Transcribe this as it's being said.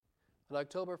On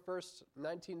October 1st,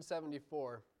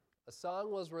 1974, a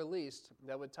song was released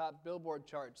that would top Billboard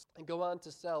charts and go on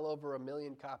to sell over 1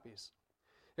 million copies.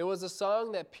 It was a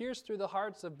song that pierced through the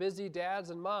hearts of busy dads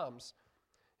and moms.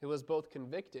 It was both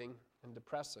convicting and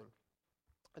depressing.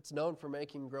 It's known for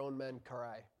making grown men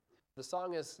cry. The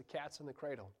song is "The Cat's in the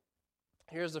Cradle."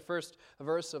 Here's the first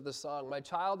verse of the song. "My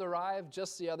child arrived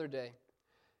just the other day.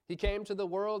 He came to the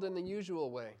world in the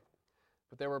usual way,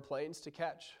 but there were planes to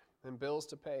catch and bills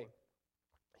to pay.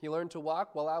 He learned to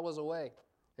walk while I was away,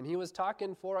 and he was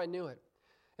talking 'fore I knew it.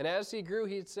 And as he grew,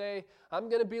 he'd say, 'I'm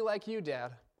going to be like you,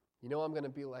 Dad. You know I'm going to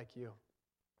be like you.'"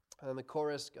 And then the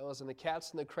chorus goes, "And the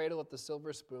cat's in the cradle with the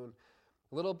silver spoon,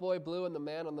 little boy blue and the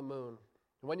man on the moon.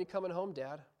 And when you coming home,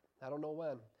 Dad? I don't know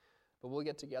when, but we'll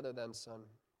get together then, son.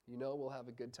 You know we'll have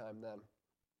a good time then."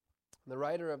 And the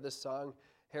writer of this song,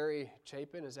 Harry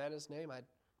Chapin, is that his name?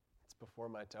 It's before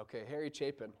my time. Okay, Harry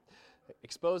Chapin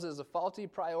exposes a faulty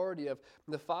priority of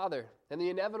the father and the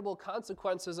inevitable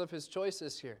consequences of his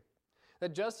choices here. That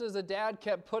just as the dad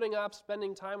kept putting off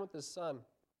spending time with his son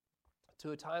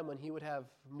to a time when he would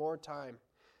have more time,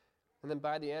 and then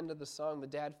by the end of the song, the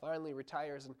dad finally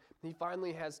retires and he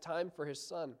finally has time for his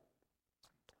son.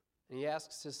 And he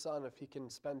asks his son if he can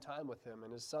spend time with him,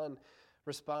 and his son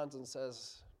responds and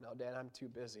says, "No, Dad, I'm too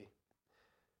busy."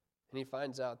 And he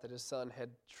finds out that his son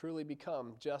had truly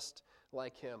become just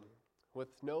like him,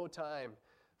 with no time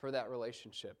for that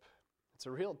relationship. It's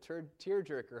a real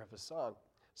tearjerker of a song.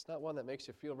 It's not one that makes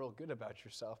you feel real good about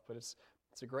yourself, but it's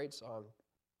a great song.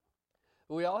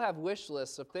 We all have wish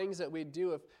lists of things that we'd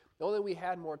do if only we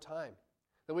had more time.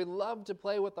 That we'd love to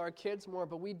play with our kids more,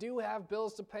 but we do have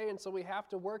bills to pay, and so we have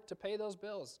to work to pay those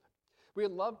bills.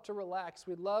 We'd love to relax.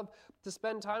 We'd love to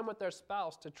spend time with our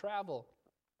spouse, to travel,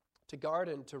 to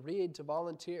garden, to read, to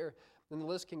volunteer. And the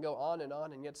list can go on,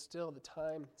 and yet still the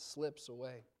time slips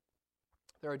away.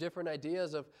 There are different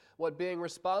ideas of what being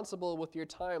responsible with your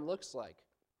time looks like.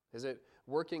 Is it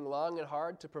working long and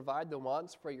hard to provide the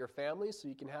wants for your family so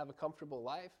you can have a comfortable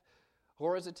life?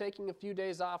 Or is it taking a few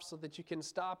days off so that you can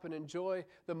stop and enjoy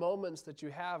the moments that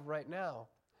you have right now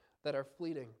that are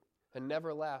fleeting and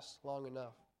never last long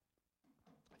enough?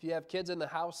 If you have kids in the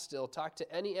house still, talk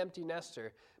to any empty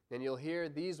nester and you'll hear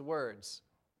these words.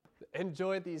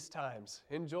 Enjoy these times.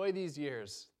 Enjoy these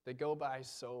years. They go by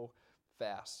so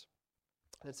fast.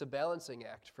 And it's a balancing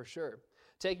act for sure.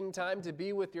 Taking time to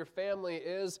be with your family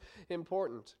is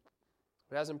important.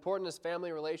 But as important as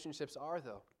family relationships are,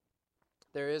 though,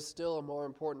 there is still a more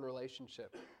important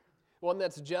relationship. One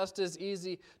that's just as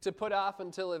easy to put off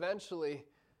until eventually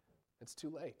it's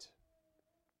too late.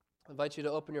 I invite you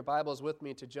to open your Bibles with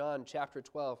me to John chapter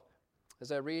 12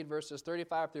 as I read verses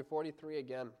 35 through 43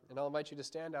 again. And I'll invite you to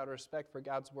stand out of respect for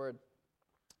God's word.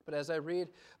 But as I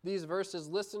read these verses,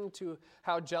 listen to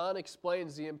how John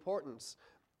explains the importance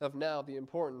of now, the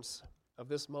importance of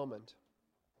this moment.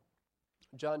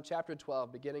 John chapter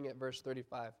 12, beginning at verse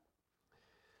 35.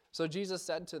 "So Jesus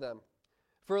said to them,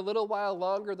 'For a little while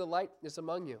longer the light is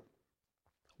among you.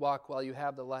 Walk while you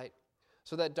have the light,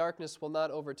 so that darkness will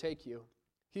not overtake you.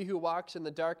 He who walks in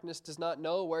the darkness does not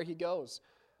know where he goes.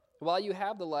 While you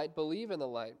have the light, believe in the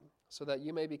light, so that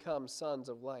you may become sons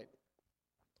of light.'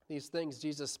 These things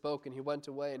Jesus spoke, and he went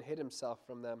away and hid himself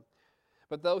from them.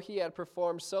 But though he had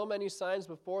performed so many signs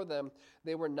before them,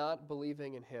 they were not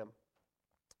believing in him.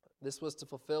 This was to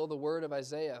fulfill the word of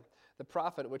Isaiah, the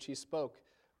prophet, which he spoke.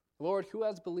 'Lord, who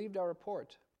has believed our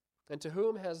report? And to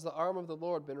whom has the arm of the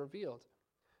Lord been revealed?'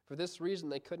 For this reason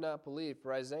they could not believe,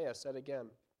 for Isaiah said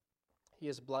again, 'He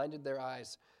has blinded their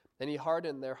eyes, and he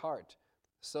hardened their heart,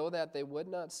 so that they would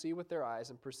not see with their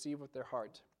eyes and perceive with their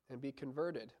heart, and be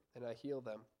converted, and I heal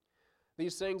them.'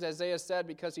 These things Isaiah said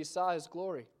because he saw his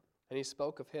glory, and he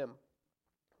spoke of him.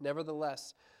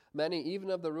 Nevertheless, many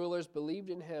even of the rulers believed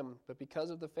in him, but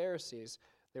because of the Pharisees,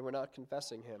 they were not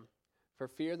confessing him, for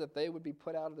fear that they would be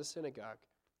put out of the synagogue,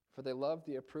 for they loved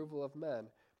the approval of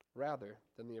men rather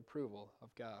than the approval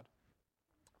of God."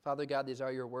 Father God, these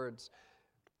are your words.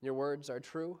 Your words are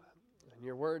true, and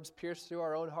your words pierce through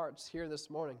our own hearts here this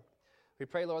morning. We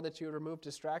pray, Lord, that you would remove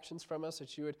distractions from us,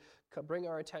 that you would bring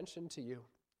our attention to you,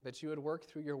 that you would work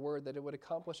through your word, that it would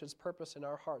accomplish its purpose in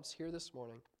our hearts here this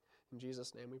morning. In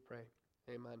Jesus' name we pray.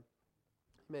 Amen.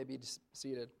 You may be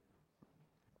seated.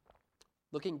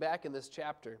 Looking back in this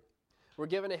chapter, we're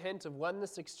given a hint of when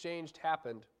this exchange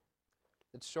happened.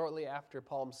 It's shortly after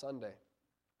Palm Sunday.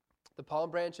 The palm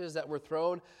branches that were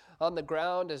thrown on the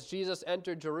ground as Jesus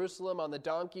entered Jerusalem on the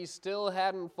donkey still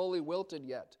hadn't fully wilted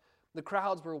yet. The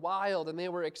crowds were wild and they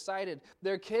were excited.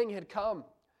 Their king had come.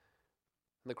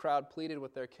 And the crowd pleaded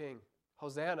with their king,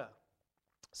 "Hosanna,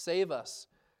 save us."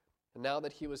 And now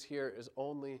that he was here, it is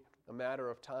only a matter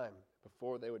of time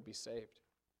before they would be saved.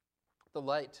 The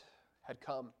light had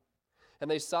come, and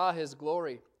they saw his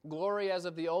glory, glory as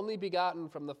of the only begotten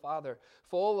from the Father,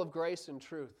 full of grace and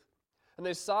truth. And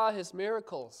they saw his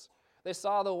miracles. They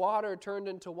saw the water turned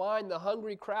into wine, the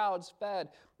hungry crowds fed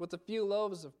with a few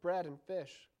loaves of bread and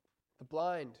fish, the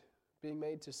blind being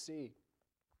made to see,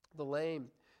 the lame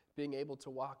being able to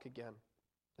walk again,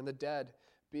 and the dead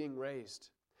being raised.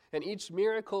 And each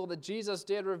miracle that Jesus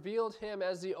did revealed him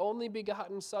as the only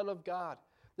begotten Son of God,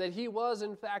 that he was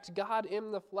in fact God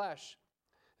in the flesh.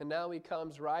 And now he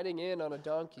comes riding in on a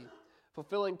donkey,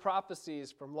 fulfilling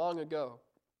prophecies from long ago.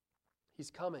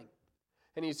 He's coming,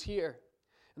 and he's here.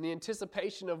 And the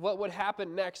anticipation of what would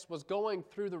happen next was going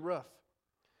through the roof.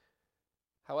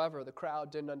 However, the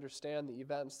crowd didn't understand the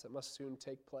events that must soon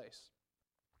take place.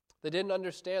 They didn't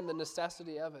understand the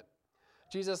necessity of it.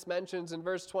 Jesus mentions in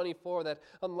verse 24 that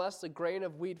unless a grain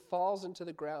of wheat falls into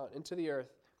the ground, into the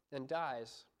earth, and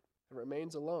dies, it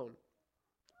remains alone.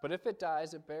 But if it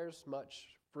dies, it bears much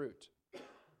fruit.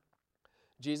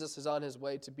 Jesus is on his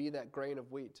way to be that grain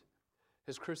of wheat.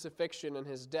 His crucifixion and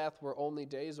his death were only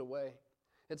days away.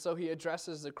 And so he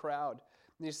addresses the crowd.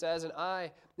 And he says,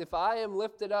 if I am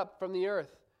lifted up from the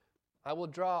earth, I will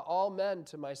draw all men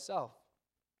to myself.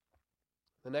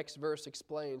 The next verse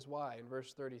explains why in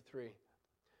verse 33.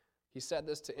 He said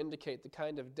this to indicate the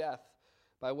kind of death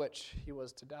by which he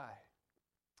was to die.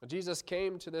 Jesus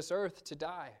came to this earth to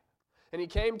die, and he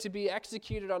came to be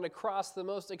executed on a cross, the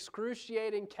most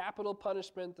excruciating capital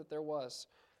punishment that there was.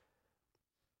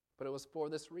 But it was for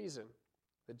this reason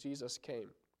that Jesus came.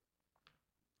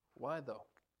 Why, though?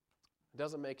 It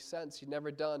doesn't make sense. He'd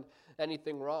never done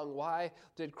anything wrong. Why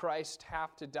did Christ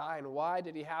have to die, and why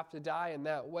did he have to die in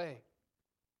that way?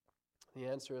 The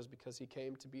answer is because he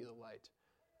came to be the light,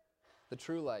 the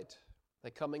true light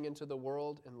that coming into the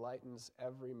world enlightens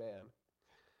every man.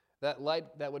 That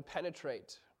light that would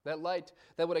penetrate, that light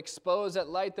that would expose, that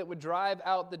light that would drive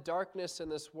out the darkness in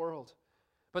this world.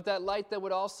 But that light that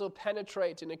would also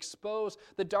penetrate and expose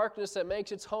the darkness that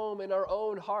makes its home in our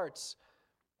own hearts,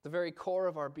 the very core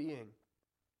of our being.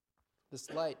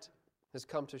 This light has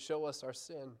come to show us our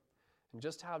sin and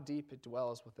just how deep it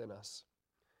dwells within us.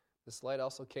 This light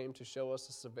also came to show us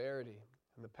the severity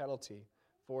and the penalty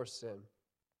for sin.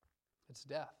 It's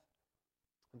death.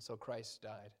 And so Christ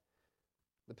died.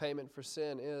 The payment for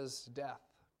sin is death.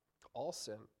 All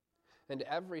sin. And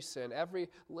every sin, every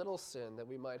little sin that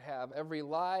we might have, every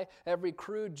lie, every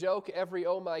crude joke, every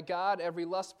oh my God, every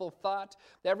lustful thought,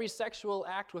 every sexual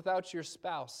act without your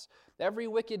spouse, every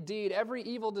wicked deed, every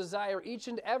evil desire, each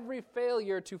and every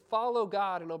failure to follow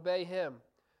God and obey him,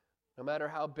 no matter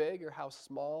how big or how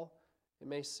small it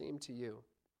may seem to you.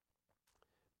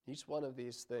 Each one of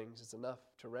these things is enough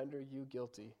to render you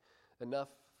guilty, enough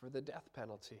for the death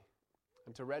penalty,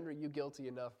 and to render you guilty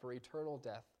enough for eternal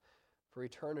death, for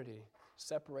eternity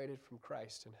separated from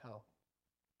Christ in hell.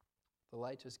 The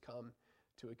light has come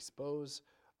to expose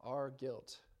our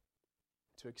guilt,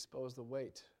 to expose the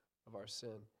weight of our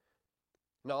sin.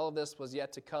 And all of this was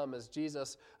yet to come as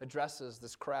Jesus addresses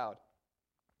this crowd.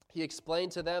 He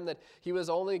explained to them that he was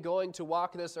only going to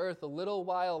walk this earth a little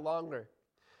while longer,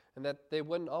 and that they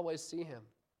wouldn't always see him.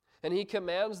 And he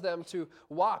commands them to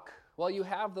walk while you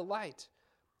have the light,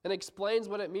 and explains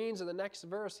what it means in the next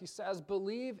verse. He says,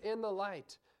 believe in the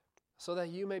light so that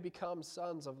you may become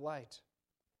sons of light.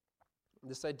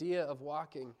 This idea of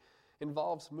walking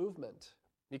involves movement.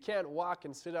 You can't walk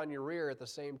and sit on your rear at the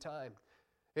same time.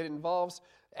 It involves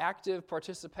active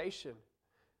participation.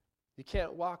 You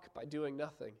can't walk by doing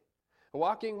nothing.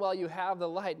 Walking while you have the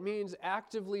light means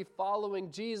actively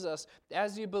following Jesus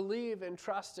as you believe and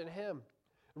trust in him,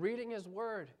 reading his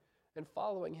word and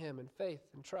following him in faith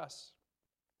and trust.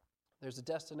 There's a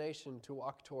destination to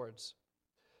walk towards.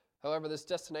 However, this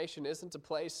destination isn't a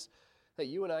place that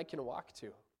you and I can walk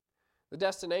to. The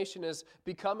destination is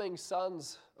becoming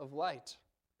sons of light.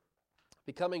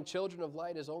 Becoming children of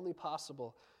light is only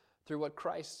possible through what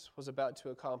Christ was about to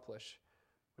accomplish,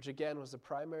 which again was the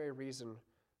primary reason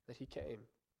that he came.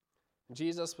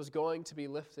 Jesus was going to be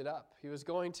lifted up. He was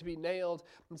going to be nailed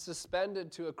and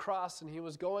suspended to a cross, and he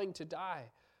was going to die.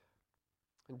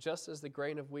 And just as the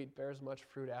grain of wheat bears much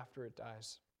fruit after it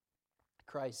dies,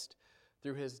 Christ,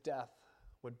 through his death,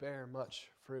 would bear much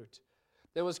fruit.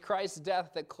 It was Christ's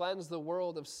death that cleansed the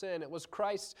world of sin. It was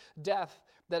Christ's death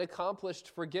that accomplished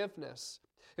forgiveness.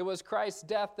 It was Christ's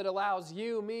death that allows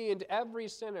you, me, and every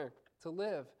sinner to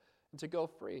live and to go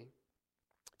free,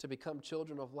 to become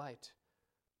children of light,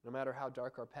 no matter how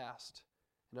dark our past,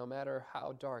 no matter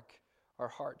how dark our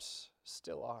hearts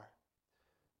still are.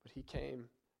 But he came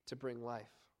to bring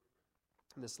life.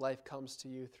 And this life comes to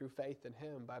you through faith in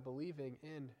him, by believing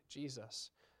in Jesus,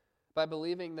 by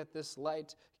believing that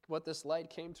what this light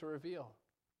came to reveal,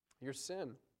 your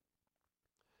sin.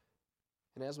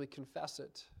 And as we confess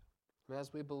it, and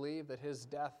as we believe that his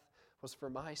death was for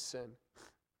my sin, and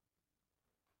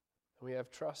we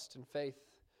have trust and faith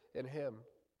in him,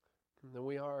 then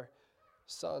we are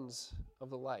sons of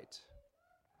the light.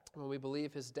 When we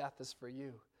believe his death is for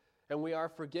you, and we are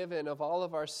forgiven of all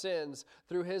of our sins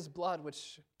through his blood,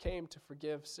 which came to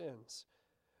forgive sins.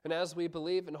 And as we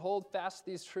believe and hold fast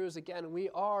these truths again, we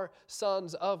are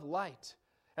sons of light.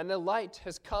 And the light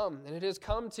has come, and it has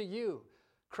come to you.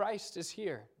 Christ is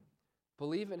here.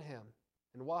 Believe in him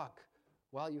and walk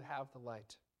while you have the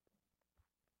light.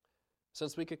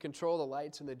 Since we could control the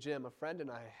lights in the gym, a friend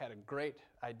and I had a great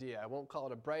idea. I won't call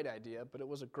it a bright idea, but it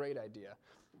was a great idea.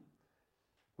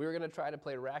 We were going to try to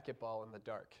play racquetball in the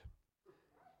dark.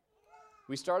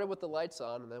 We started with the lights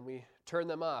on, and then we turned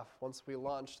them off once we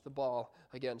launched the ball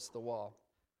against the wall.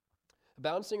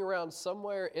 Bouncing around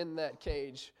somewhere in that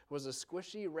cage was a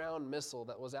squishy round missile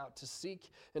that was out to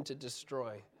seek and to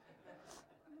destroy.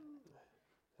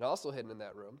 And also hidden in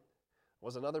that room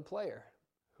was another player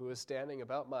who was standing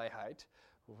about my height,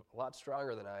 a lot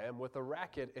stronger than I am, with a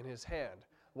racket in his hand,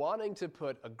 wanting to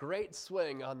put a great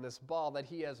swing on this ball that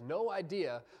he has no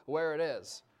idea where it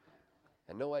is,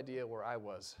 and no idea where I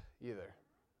was either.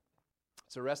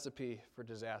 It's a recipe for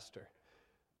disaster.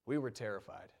 We were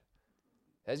terrified.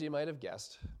 As you might have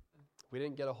guessed, we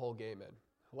didn't get a whole game in,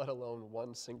 let alone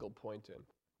one single point in,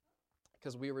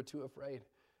 because we were too afraid.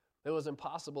 It was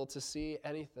impossible to see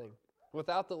anything.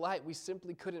 Without the light, we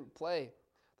simply couldn't play.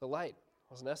 The light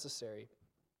was necessary.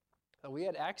 And we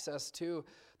had access to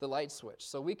the light switch,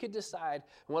 so we could decide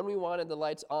when we wanted the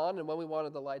lights on and when we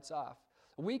wanted the lights off.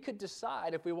 We could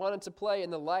decide if we wanted to play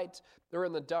in the light or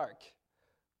in the dark.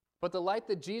 But the light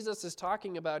that Jesus is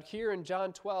talking about here in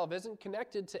John 12 isn't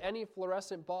connected to any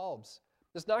fluorescent bulbs.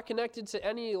 It's not connected to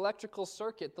any electrical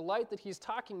circuit. The light that he's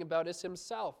talking about is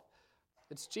himself.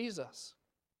 It's Jesus.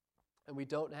 And we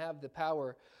don't have the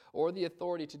power or the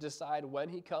authority to decide when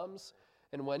he comes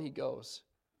and when he goes.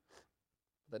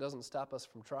 That doesn't stop us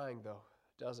from trying, though,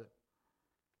 does it?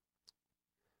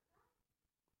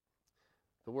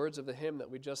 The words of the hymn that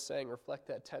we just sang reflect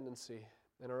that tendency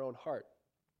in our own heart.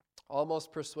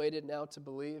 Almost persuaded now to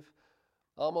believe,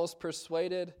 almost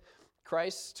persuaded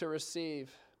Christ to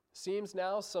receive. Seems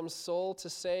now some soul to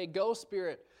say, go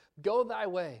Spirit, go thy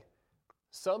way.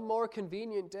 Some more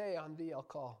convenient day on thee I'll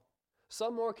call.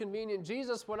 Some more convenient,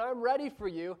 Jesus, when I'm ready for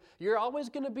you, you're always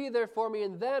going to be there for me,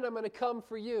 and then I'm going to come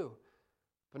for you.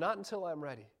 But not until I'm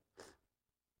ready.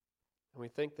 And we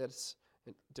think that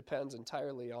it depends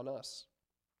entirely on us.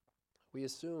 We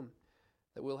assume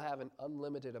that we'll have an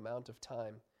unlimited amount of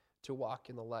time to walk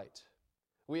in the light.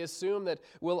 We assume that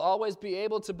we'll always be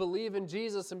able to believe in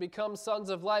Jesus and become sons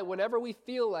of light whenever we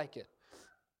feel like it.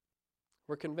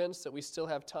 We're convinced that we still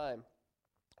have time,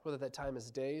 whether that time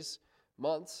is days,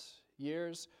 months,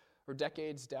 years, or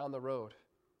decades down the road.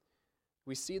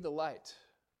 We see the light,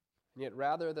 and yet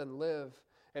rather than live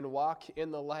and walk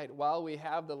in the light while we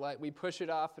have the light, we push it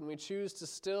off and we choose to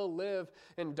still live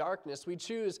in darkness. We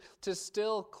choose to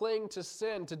still cling to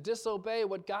sin, to disobey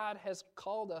what God has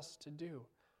called us to do.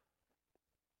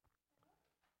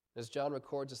 As John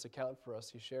records this account for us,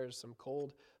 he shares some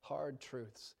cold, hard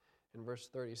truths in verse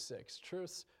 36.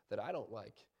 Truths that I don't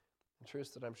like, and truths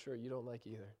that I'm sure you don't like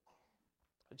either.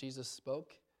 Jesus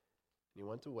spoke, and he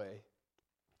went away,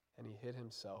 and he hid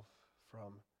himself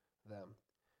from them.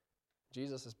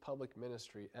 Jesus' public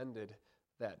ministry ended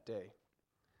that day.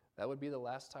 That would be the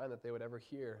last time that they would ever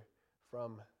hear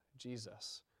from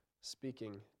Jesus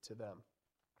speaking to them.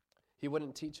 He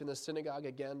wouldn't teach in the synagogue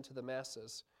again to the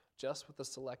masses, just with a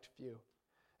select few.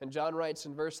 And John writes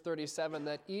in verse 37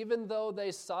 that even though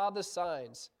they saw the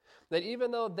signs, that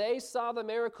even though they saw the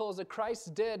miracles that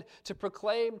Christ did to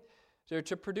proclaim,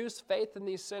 to produce faith in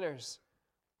these sinners,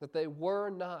 that they were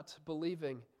not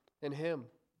believing in him.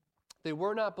 They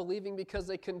were not believing because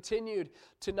they continued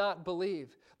to not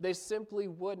believe. They simply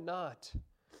would not.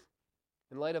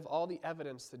 In light of all the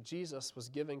evidence that Jesus was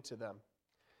giving to them,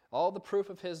 all the proof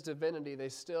of his divinity, they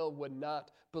still would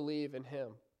not believe in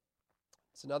him.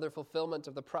 It's another fulfillment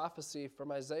of the prophecy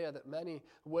from Isaiah that many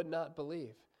would not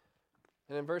believe.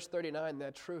 And in verse 39,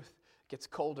 that truth gets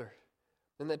colder.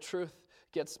 And that truth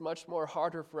gets much more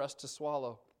harder for us to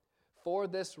swallow. For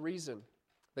this reason,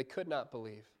 they could not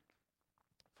believe.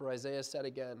 For Isaiah said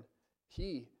again,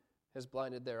 he has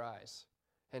blinded their eyes,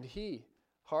 and he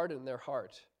hardened their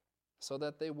heart, so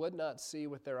that they would not see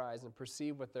with their eyes and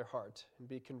perceive with their heart and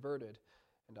be converted,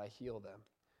 and I heal them.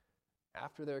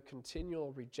 After their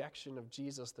continual rejection of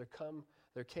Jesus,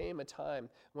 there came a time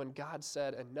when God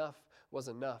said enough was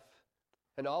enough.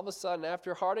 And all of a sudden,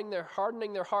 after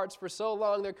hardening their hearts for so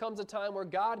long, there comes a time where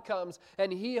God comes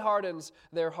and he hardens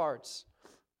their hearts.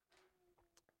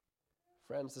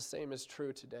 Friends, the same is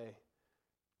true today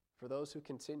for those who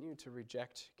continue to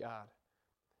reject God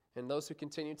and those who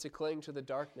continue to cling to the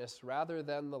darkness rather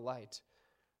than the light.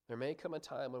 There may come a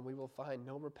time when we will find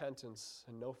no repentance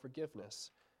and no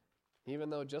forgiveness, even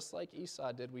though just like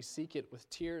Esau did, we seek it with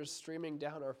tears streaming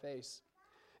down our face.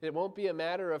 It won't be a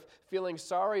matter of feeling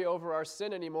sorry over our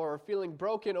sin anymore or feeling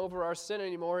broken over our sin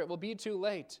anymore. It will be too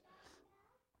late.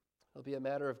 It'll be a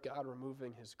matter of God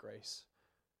removing his grace.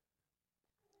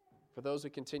 For those who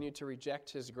continue to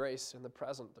reject his grace in the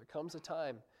present, there comes a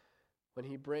time when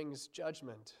he brings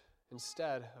judgment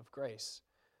instead of grace,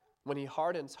 when he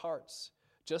hardens hearts,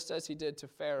 just as he did to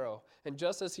Pharaoh, and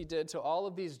just as he did to all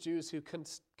of these Jews who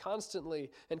constantly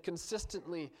and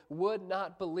consistently would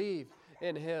not believe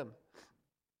in him.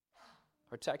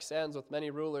 Our text ends with many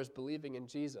rulers believing in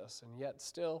Jesus, and yet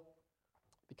still,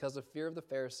 because of fear of the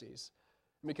Pharisees,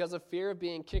 and because of fear of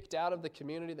being kicked out of the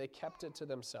community, they kept it to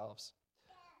themselves.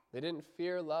 They didn't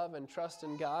fear, love, and trust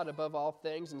in God above all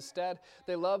things. Instead,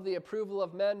 they loved the approval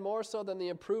of men more so than the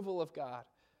approval of God.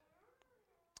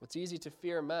 It's easy to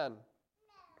fear men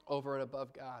over and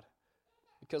above God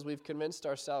because we've convinced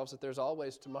ourselves that there's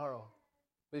always tomorrow.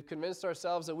 We've convinced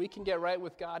ourselves that we can get right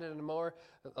with God at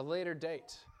a later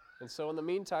date. And so in the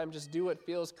meantime, just do what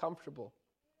feels comfortable.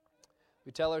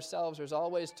 We tell ourselves there's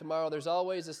always tomorrow, there's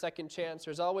always a second chance,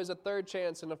 there's always a third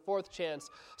chance and a fourth chance.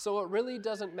 So it really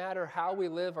doesn't matter how we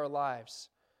live our lives.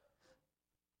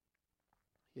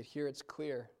 Yet here it's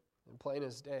clear and plain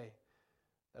as day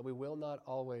that we will not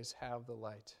always have the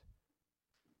light.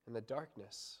 And the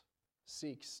darkness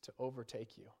seeks to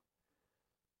overtake you.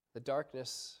 The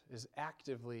darkness is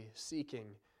actively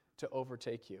seeking to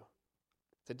overtake you,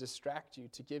 to distract you,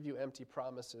 to give you empty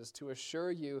promises, to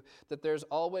assure you that there's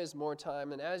always more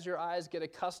time. And as your eyes get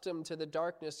accustomed to the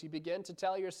darkness, you begin to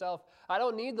tell yourself, I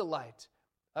don't need the light.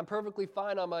 I'm perfectly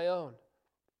fine on my own.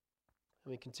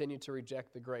 And we continue to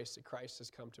reject the grace that Christ has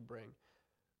come to bring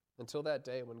until that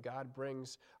day when God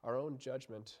brings our own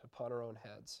judgment upon our own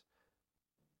heads.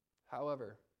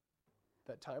 However,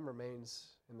 that time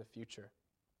remains in the future.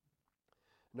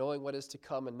 Knowing what is to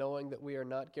come and knowing that we are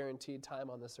not guaranteed time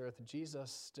on this earth,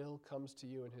 Jesus still comes to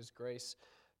you in his grace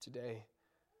today.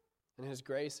 In his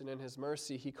grace and in his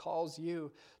mercy, he calls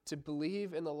you to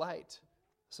believe in the light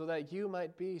so that you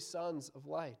might be sons of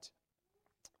light.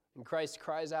 And Christ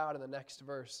cries out in the next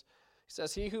verse. He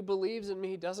says, he who believes in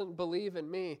me doesn't believe in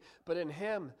me, but in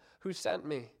him who sent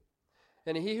me.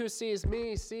 And he who sees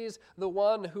me sees the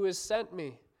one who has sent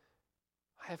me.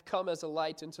 I have come as a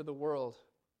light into the world,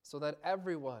 so that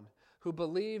everyone who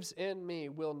believes in me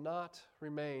will not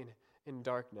remain in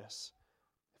darkness.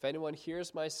 If anyone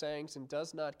hears my sayings and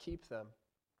does not keep them,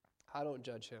 I don't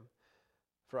judge him.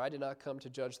 For I did not come to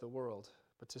judge the world,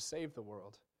 but to save the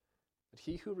world. But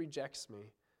he who rejects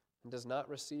me and does not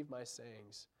receive my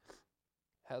sayings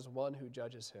has one who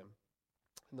judges him.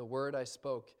 And the word I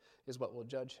spoke is what will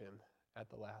judge him at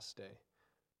the last day.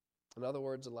 In other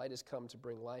words, the light has come to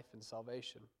bring life and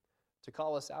salvation, to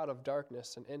call us out of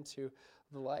darkness and into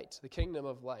the light, the kingdom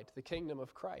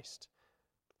of Christ.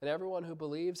 And everyone who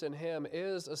believes in him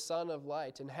is a son of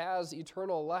light and has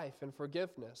eternal life and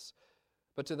forgiveness.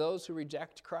 But to those who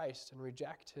reject Christ and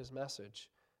reject his message,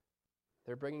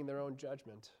 they're bringing their own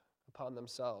judgment upon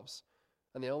themselves,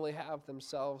 and they only have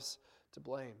themselves to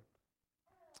blame.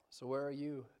 So where are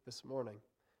you this morning?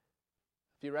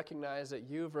 If you recognize that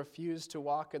you've refused to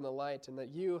walk in the light and that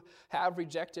you have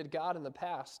rejected God in the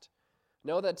past,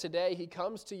 know that today he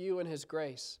comes to you in his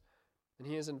grace, and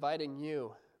he is inviting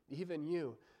you, even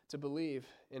you, to believe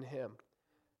in him,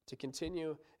 to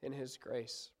continue in his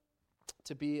grace,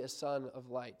 to be a son of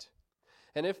light.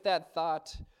 And if that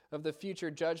thought of the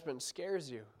future judgment scares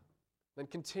you, then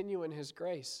continue in his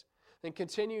grace. Then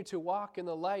continue to walk in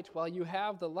the light while you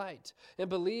have the light, and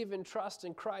believe and trust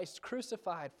in Christ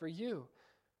crucified for you,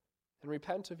 and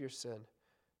repent of your sin,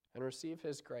 and receive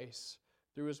his grace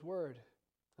through his word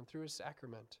and through his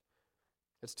sacrament.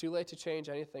 It's too late to change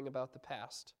anything about the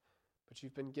past, but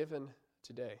you've been given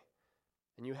today,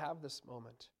 and you have this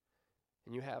moment,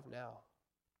 and you have now.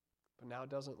 But now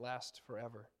doesn't last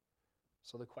forever.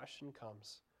 So the question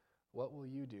comes, what will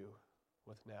you do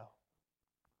with now?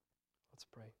 Let's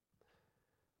pray.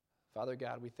 Father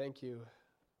God, we thank you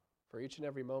for each and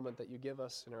every moment that you give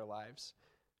us in our lives,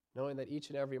 knowing that each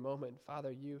and every moment,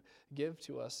 Father, you give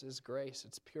to us is grace.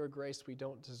 It's pure grace. We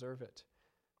don't deserve it.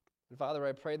 And Father,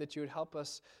 I pray that you would help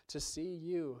us to see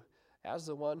you as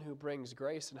the one who brings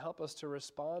grace, and help us to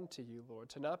respond to you, Lord,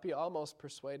 to not be almost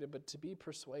persuaded, but to be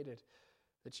persuaded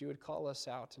that you would call us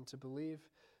out and to believe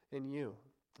in you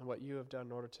and what you have done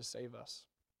in order to save us.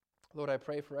 Lord, I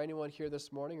pray for anyone here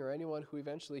this morning or anyone who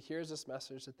eventually hears this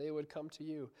message that they would come to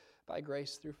you by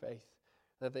grace through faith,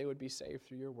 that they would be saved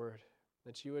through your word,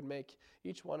 that you would make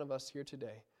each one of us here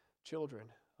today children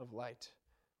of light,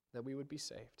 that we would be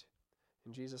saved.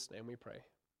 In Jesus' name we pray.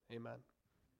 Amen.